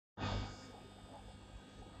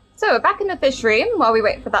So we're back in the fish room while we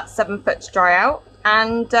wait for that 7 foot to dry out.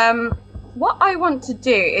 And what I want to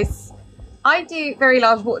do is, I do very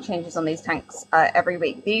large water changes on these tanks every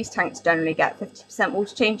week. These tanks generally get 50%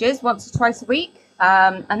 water changes once or twice a week.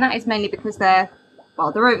 And that is mainly because they're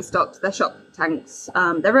overstocked. They're shop tanks.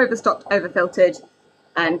 They're overstocked, overfiltered,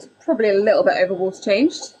 and probably a little bit over water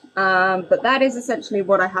changed. But that is essentially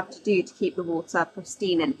what I have to do to keep the water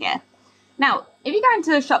pristine in here. Now, if you go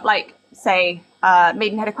into a shop like, say,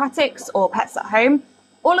 Maidenhead Aquatics or Pets at Home,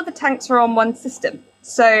 all of the tanks are on one system.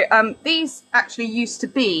 So these actually used to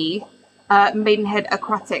be Maidenhead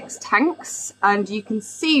Aquatics tanks, and you can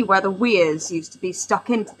see where the weirs used to be stuck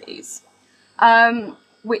into these,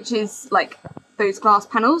 which is like those glass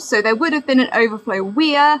panels. So there would have been an overflow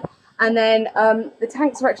weir, and then the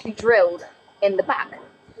tanks are actually drilled in the back.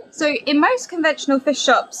 So in most conventional fish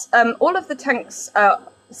shops, all of the tanks,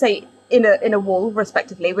 say in a wall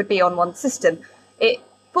respectively, would be on one system. It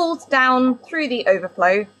falls down through the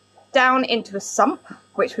overflow, down into a sump,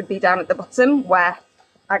 which would be down at the bottom where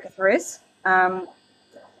Agatha is.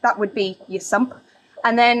 That would be your sump.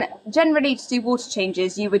 And then generally to do water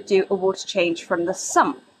changes, you would do a water change from the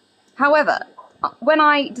sump. However, when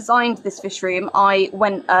I designed this fish room, I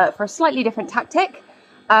went for a slightly different tactic,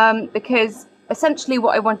 because essentially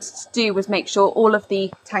what I wanted to do was make sure all of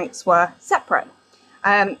the tanks were separate.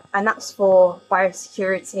 And that's for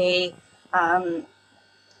biosecurity,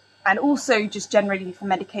 and also just generally for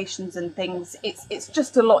medications and things. It's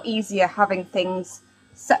just a lot easier having things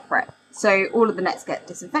separate. So all of the nets get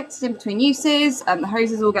disinfected in between uses, and the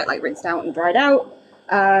hoses all get like rinsed out and dried out.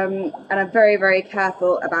 And I'm very, very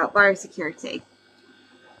careful about biosecurity.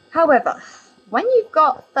 However, when you've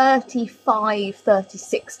got 35,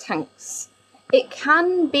 36 tanks, it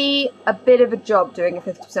can be a bit of a job doing a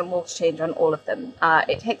 50% water change on all of them.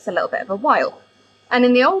 It takes a little bit of a while. And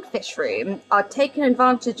in the old fish room, I'd taken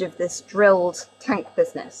advantage of this drilled tank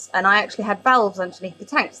business, and I actually had valves underneath the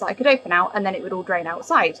tanks that I could open out, and then it would all drain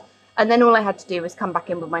outside. And then all I had to do was come back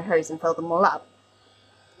in with my hose and fill them all up.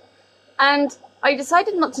 And I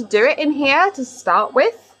decided not to do it in here to start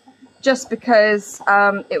with, just because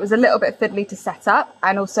it was a little bit fiddly to set up,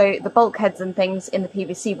 and also the bulkheads and things in the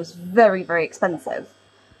PVC was very, very expensive.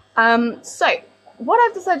 So what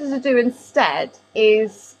I've decided to do instead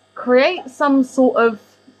is create some sort of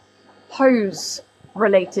hose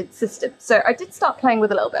related system. So I did start playing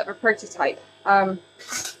with a little bit of a prototype. The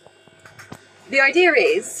idea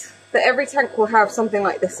is that every tank will have something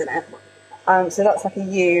like this in it. So that's like a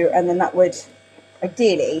U, and then that would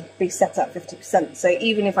ideally be set at 50%. So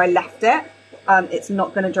even if I left it, it's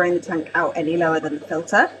not going to drain the tank out any lower than the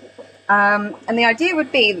filter. And the idea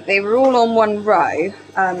would be that they were all on one row.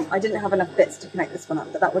 I didn't have enough bits to connect this one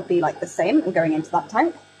up, but that would be like the same and going into that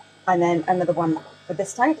tank, and then another one for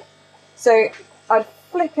this tank. So I'd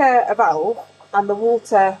flicker a valve and the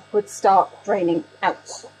water would start draining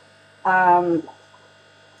out. And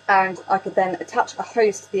I could then attach a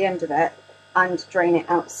hose to the end of it and drain it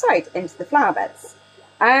outside into the flower beds.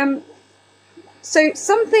 So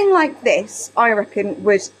something like this, I reckon,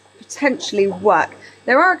 would potentially work.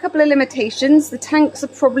 There are a couple of limitations. The tanks are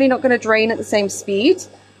probably not going to drain at the same speed.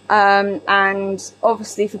 And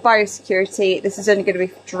obviously for biosecurity, this is only going to be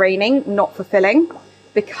for draining, not for filling.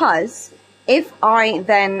 Because if I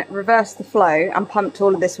then reverse the flow and pumped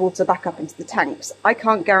all of this water back up into the tanks, I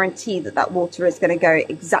can't guarantee that that water is going to go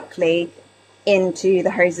exactly into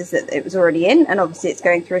the hoses that it was already in, and obviously it's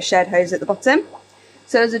going through a shared hose at the bottom.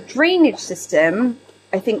 So as a drainage system,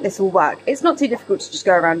 I think this will work. It's not too difficult to just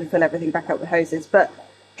go around and fill everything back up with hoses, but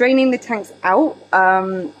draining the tanks out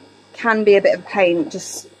can be a bit of a pain.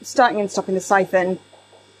 Just starting and stopping the siphon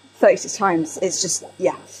 36 times, it's just,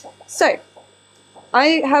 yeah. So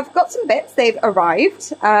I have got some bits, they've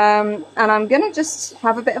arrived, and I'm gonna just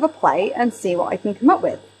have a bit of a play and see what I can come up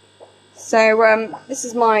with. So this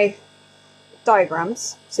is my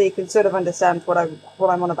diagrams, so you can sort of understand what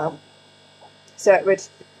I'm on about. So it would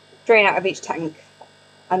drain out of each tank,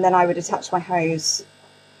 and then I would attach my hose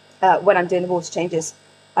when I'm doing the water changes,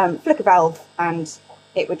 flick a valve, and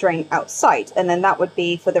it would drain outside. And then that would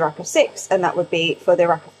be for the rack of 6, and that would be for the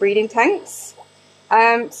rack of breeding tanks.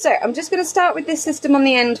 So I'm just going to start with this system on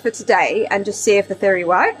the end for today and just see if the theory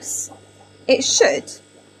works. It should,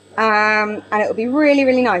 and it would be really,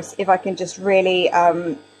 really nice if I can just really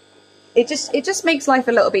it just makes life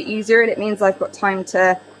a little bit easier, and it means I've got time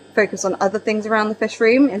to focus on other things around the fish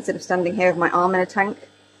room instead of standing here with my arm in a tank,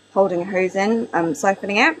 holding a hose in,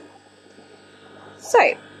 siphoning it.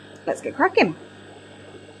 So let's get cracking.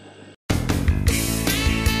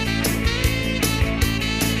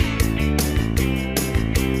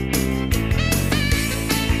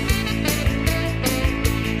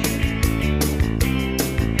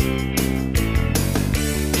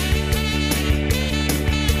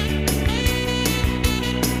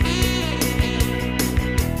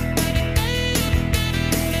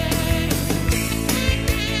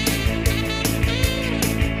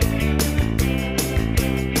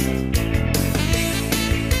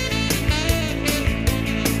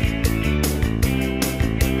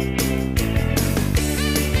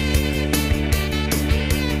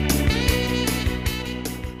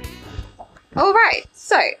 Alright,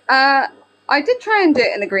 so I did try and do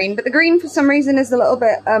it in the green, but the green for some reason is a little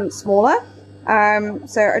bit smaller.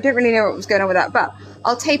 So I don't really know what was going on with that, but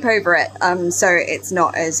I'll tape over it so it's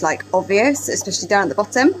not as like obvious, especially down at the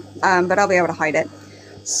bottom, but I'll be able to hide it.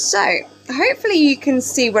 So hopefully you can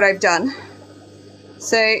see what I've done.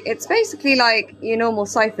 So it's basically like your normal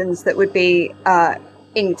siphons that would be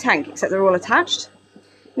in your tank, except they're all attached.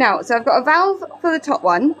 Now, so I've got a valve for the top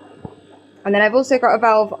one, and then I've also got a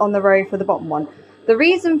valve on the row for the bottom one. The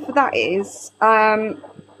reason for that is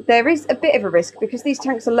there is a bit of a risk because these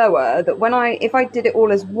tanks are lower that if I did it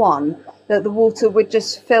all as one, that the water would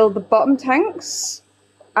just fill the bottom tanks.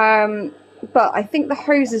 But I think the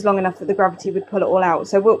hose is long enough that the gravity would pull it all out.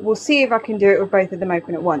 So we'll see if I can do it with both of them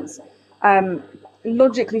open at once.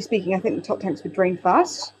 Logically speaking, I think the top tanks would drain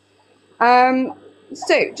first.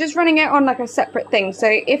 So just running it on like a separate thing. So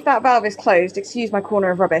if that valve is closed, excuse my corner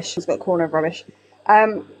of rubbish, it's got a corner of rubbish.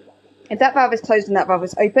 If that valve is closed and that valve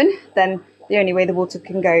is open, then the only way the water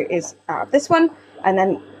can go is out of this one. And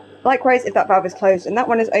then likewise, if that valve is closed and that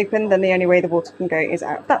one is open, then the only way the water can go is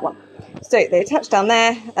out of that one. So they attach down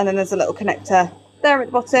there, and then there's a little connector there at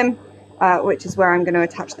the bottom, which is where I'm going to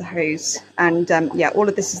attach the hose. And yeah, all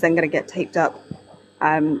of this is then going to get taped up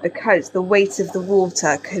because the weight of the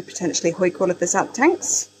water could potentially hoik all of this out of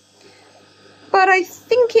tanks. But I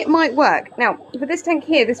think it might work. Now, for this tank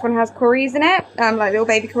here, this one has cories in it, like little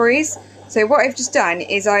baby cories. So what I've just done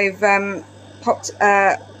is I've popped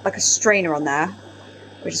like a strainer on there,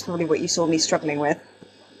 which is probably what you saw me struggling with.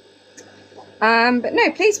 But no,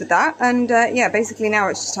 pleased with that. And yeah, basically now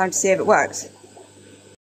it's just time to see if it works.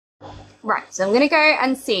 Right, so I'm going to go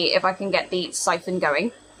and see if I can get the siphon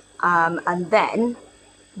going. And then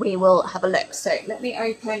we will have a look. So let me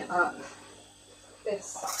open up this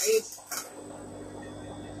side.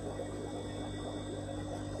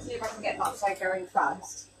 See if I can get that side going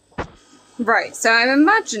first. Right, so I'm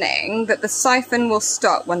imagining that the siphon will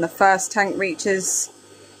stop when the first tank reaches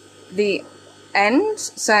the end.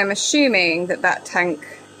 So I'm assuming that that tank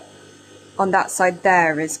on that side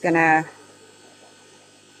there is gonna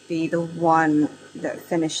be the one that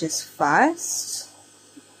finishes first.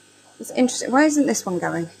 It's interesting. Why isn't this one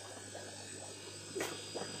going?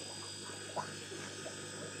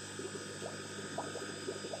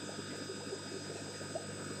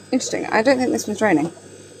 Interesting. I don't think this one's draining.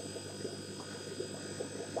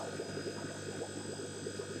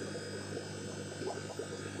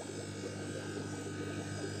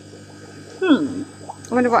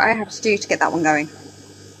 I wonder what I have to do to get that one going.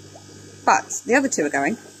 But the other two are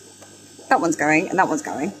going. That one's going and that one's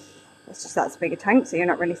going. It's just that's a bigger tank, so you're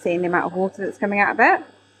not really seeing the amount of water that's coming out of it.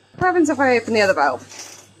 What happens if I open the other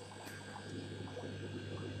valve?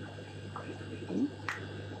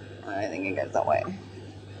 I think it goes that way.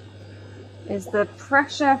 Is the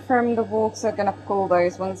pressure from the water going to pull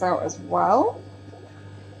those ones out as well?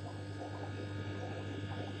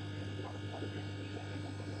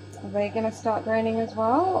 Are they going to start draining as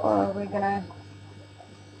well, or are we going to...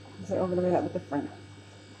 is it all going to be a little bit different?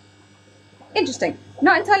 Interesting.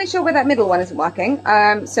 Not entirely sure where that middle one isn't working.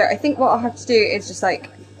 So I think what I'll have to do is just like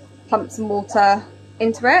pump some water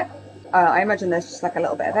into it. I imagine there's just like a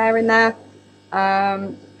little bit of air in there.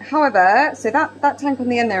 However, so that tank on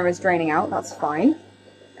the end there is draining out. That's fine.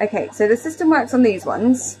 Okay, so the system works on these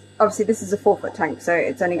ones. Obviously this is a 4-foot tank, so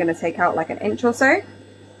it's only going to take out like an inch or so.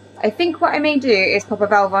 I think what I may do is pop a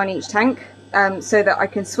valve on each tank so that I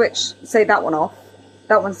can switch, say, that one off.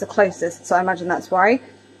 That one's the closest, so I imagine that's why.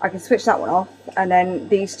 I can switch that one off, and then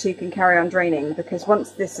these two can carry on draining, because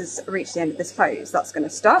once this has reached the end of this hose, that's going to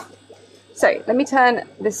stop. So let me turn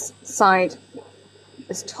this side,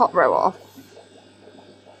 this top row off.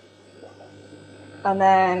 And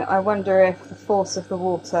then I wonder if the force of the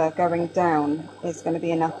water going down is going to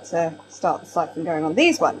be enough to start the siphon going on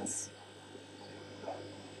these ones.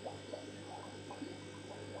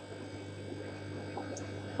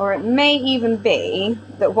 Or it may even be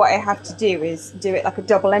that what I have to do is do it like a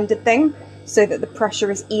double-ended thing so that the pressure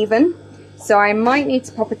is even. So I might need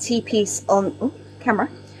to pop a T-piece on, camera.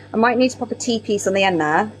 I might need to pop a T-piece on the end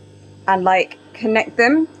there and like connect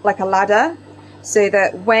them like a ladder so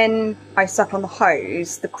that when I suck on the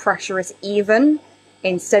hose, the pressure is even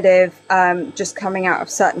instead of just coming out of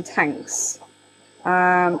certain tanks.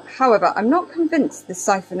 However, I'm not convinced this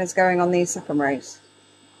siphon is going on these second rows.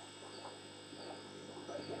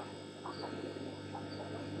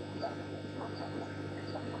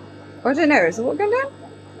 I don't know, is the water going down?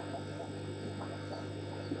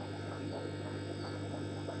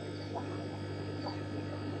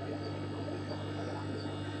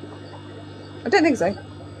 I don't think so.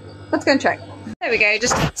 Let's go and check. There we go,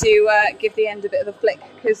 just had to give the end a bit of a flick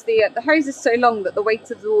because the hose is so long that the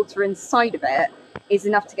weight of the water inside of it is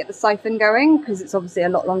enough to get the siphon going, because it's obviously a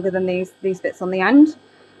lot longer than these bits on the end.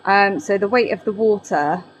 So the weight of the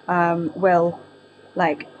water will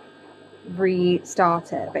like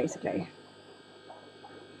restart it basically.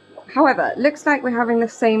 However, looks like we're having the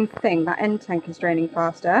same thing. That end tank is draining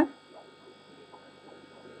faster.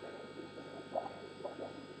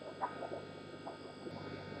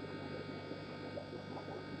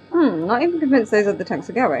 Not even convinced those other tanks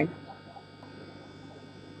are going.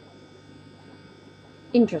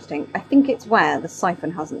 Interesting. I think it's where the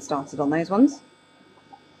siphon hasn't started on those ones.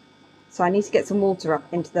 So I need to get some water up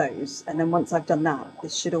into those, and then once I've done that,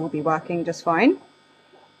 this should all be working just fine.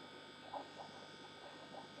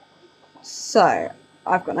 So,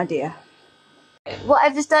 I've got an idea. What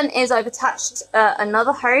I've just done is I've attached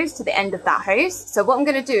another hose to the end of that hose. So what I'm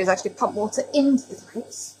going to do is actually pump water into the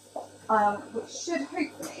tanks, which should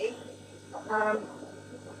hopefully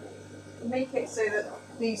make it so that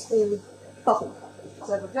these all bubble.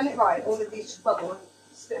 So if I've done it right, all of these should bubble and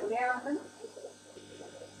spit all the air out of them.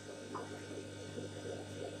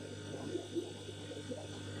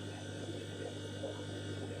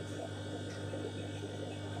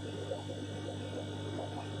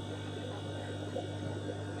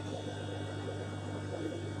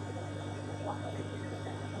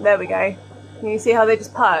 There we go. Can you see how they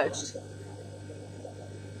just purged?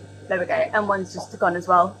 There we go. And one's just gone as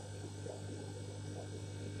well.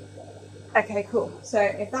 Okay, cool. So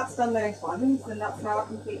if that's done those ones, then that's now a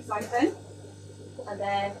complete siphon. And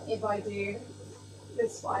then if I do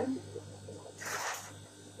this one,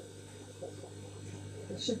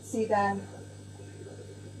 you should see then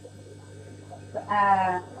the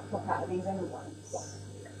air pop out of these other ones.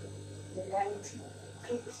 And then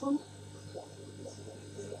take this one.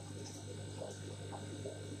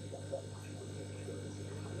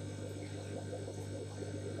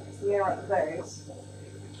 The air out of those.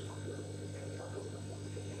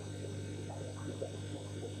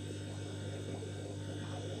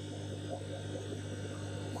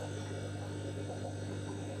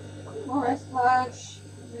 Alright, splash.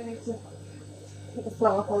 We need to put the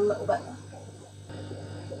flow up a little bit.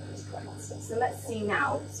 So let's see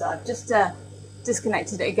now. So I've just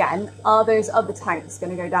disconnected it again. Are those other tanks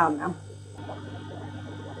going to go down now?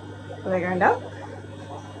 Are they going down?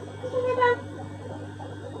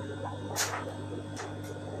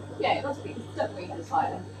 Yeah, it must be. It's definitely this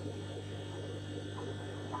higher.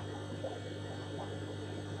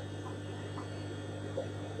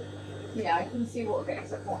 Yeah, I can see water getting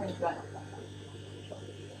sucked back into that.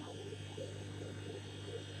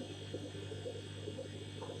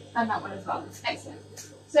 And that one as well. Excellent.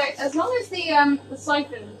 So as long as the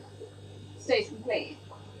siphon stays complete,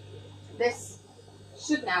 this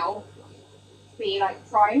should now be like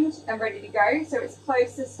primed and ready to go. So it's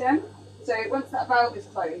closed system. So once that valve is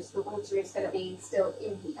closed, the water is going to be still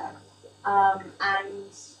in here,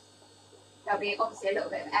 and there'll be obviously a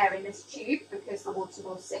little bit of air in this tube because the water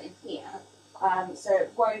will sit in here, so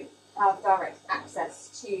it won't have direct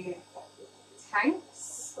access to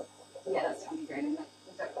tanks. Yeah, that's how you go in there.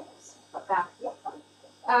 Like that.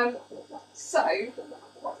 So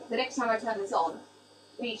the next time I turn this on,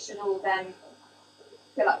 these should all then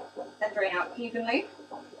fill up and drain out evenly.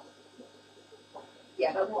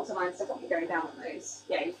 Yeah, the water line's definitely going down on those.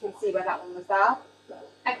 Yeah, you can see where that one was there.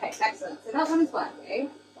 Okay, excellent. So that one is working.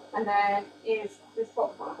 And then is this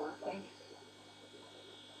bottom one working?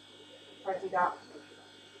 Try to do that.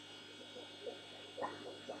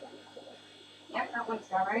 Yep, that one's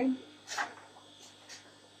going.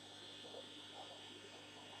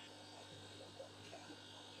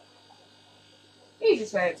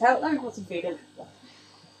 Easiest way to tell. Let me put some food in.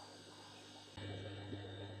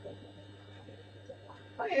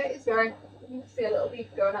 Oh yeah, it's going. You can see a little leaf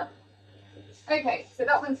going up. Okay, so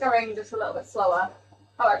that one's going just a little bit slower.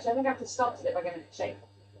 Oh, actually, I think I have to stop it by giving it a shake.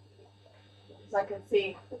 So I can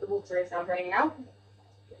see that the water is now draining out.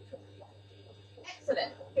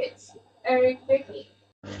 Excellent. Good. Okay.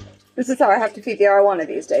 This is how I have to feed the arowana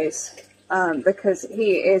these days, because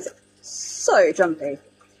he is so jumpy.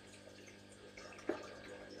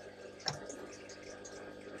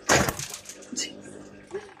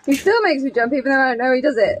 He still makes me jump even though I don't know he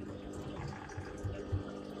does it.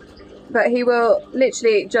 But he will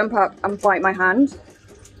literally jump up and bite my hand.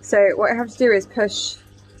 So what I have to do is push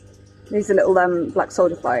these are little black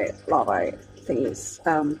soldier fly larvae thingies.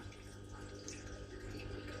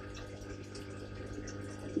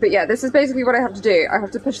 But yeah, this is basically what I have to do. I have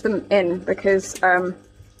to push them in because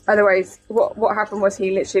otherwise what happened was he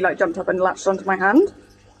literally like jumped up and latched onto my hand,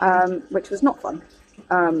 which was not fun.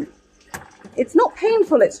 it's not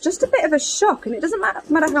painful, it's just a bit of a shock, and it doesn't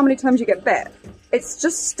matter how many times you get bit. It's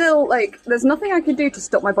just still, like, there's nothing I can do to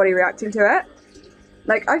stop my body reacting to it.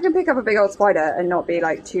 Like, I can pick up a big old spider and not be,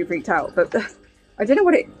 like, too freaked out, but I don't know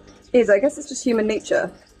what it is. I guess it's just human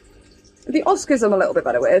nature. The Oscars I'm a little bit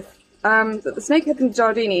better with, but the snakehead and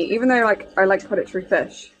Giardini, even though, like, I like predatory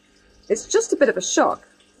fish, it's just a bit of a shock.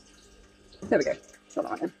 There we go. It's not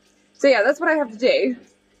that one. So yeah, that's what I have to do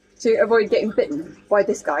to avoid getting bitten by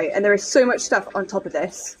this guy, and there is so much stuff on top of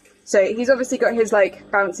this. So he's obviously got his, like,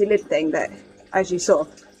 bouncy lid thing that, as you saw,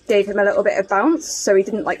 gave him a little bit of bounce, so he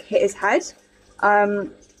didn't, like, hit his head.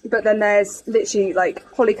 But then there's literally, like,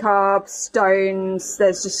 polycarb, stones,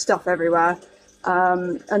 there's just stuff everywhere.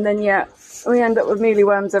 And then, yeah, we end up with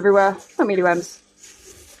mealyworms everywhere. Not mealyworms.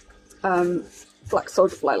 Black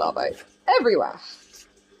soldier fly larvae. Everywhere.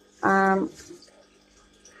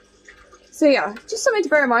 So yeah, just something to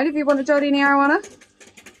bear in mind if you want a Giardini arowana.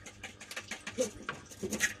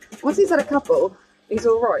 Once he's had a couple, he's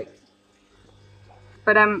alright.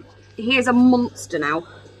 But he is a monster now.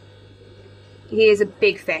 He is a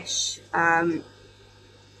big fish.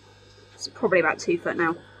 It's probably about 2 foot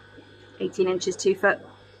now. 18 inches, 2 foot.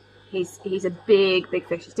 He's a big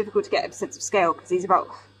fish. It's difficult to get a sense of scale because he's about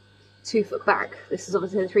 2 foot back. This is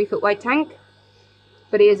obviously a 3 foot wide tank.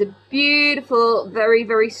 But he is a beautiful,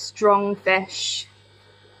 very strong fish.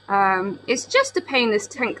 It's just a pain, this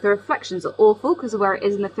tank. The reflections are awful because of where it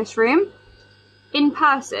is in the fish room. In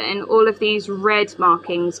person, all of these red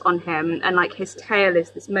markings on him, and like his tail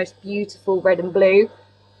is this most beautiful red and blue.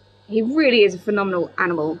 He really is a phenomenal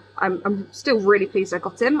animal. I'm still really pleased I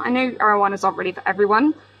got him. I know arowanas aren't really for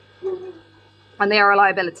everyone, and they are a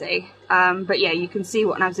liability. But yeah, you can see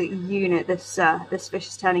what an absolute unit this fish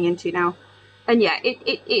is turning into now. And yeah,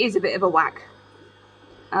 it is a bit of a whack.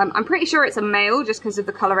 I'm pretty sure it's a male just because of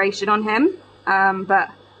the coloration on him.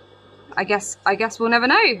 But I guess we'll never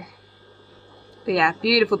know. But yeah,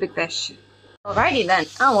 beautiful big fish. Alrighty then,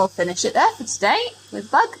 and we'll finish it there for today with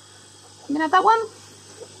Bug. You gonna have that one?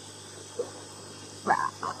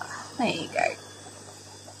 There you go.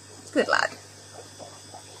 Good lad.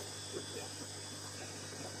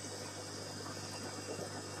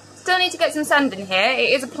 Still need to get some sand in here.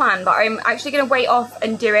 It is a plan, but I'm actually going to wait off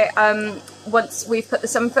and do it once we've put the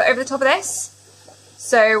 7 foot over the top of this.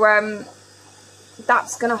 So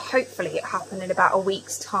that's going to hopefully happen in about a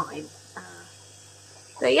week's time.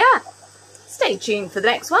 But yeah, stay tuned for the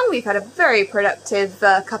next one. We've had a very productive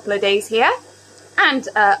couple of days here, and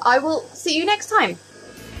I will see you next time.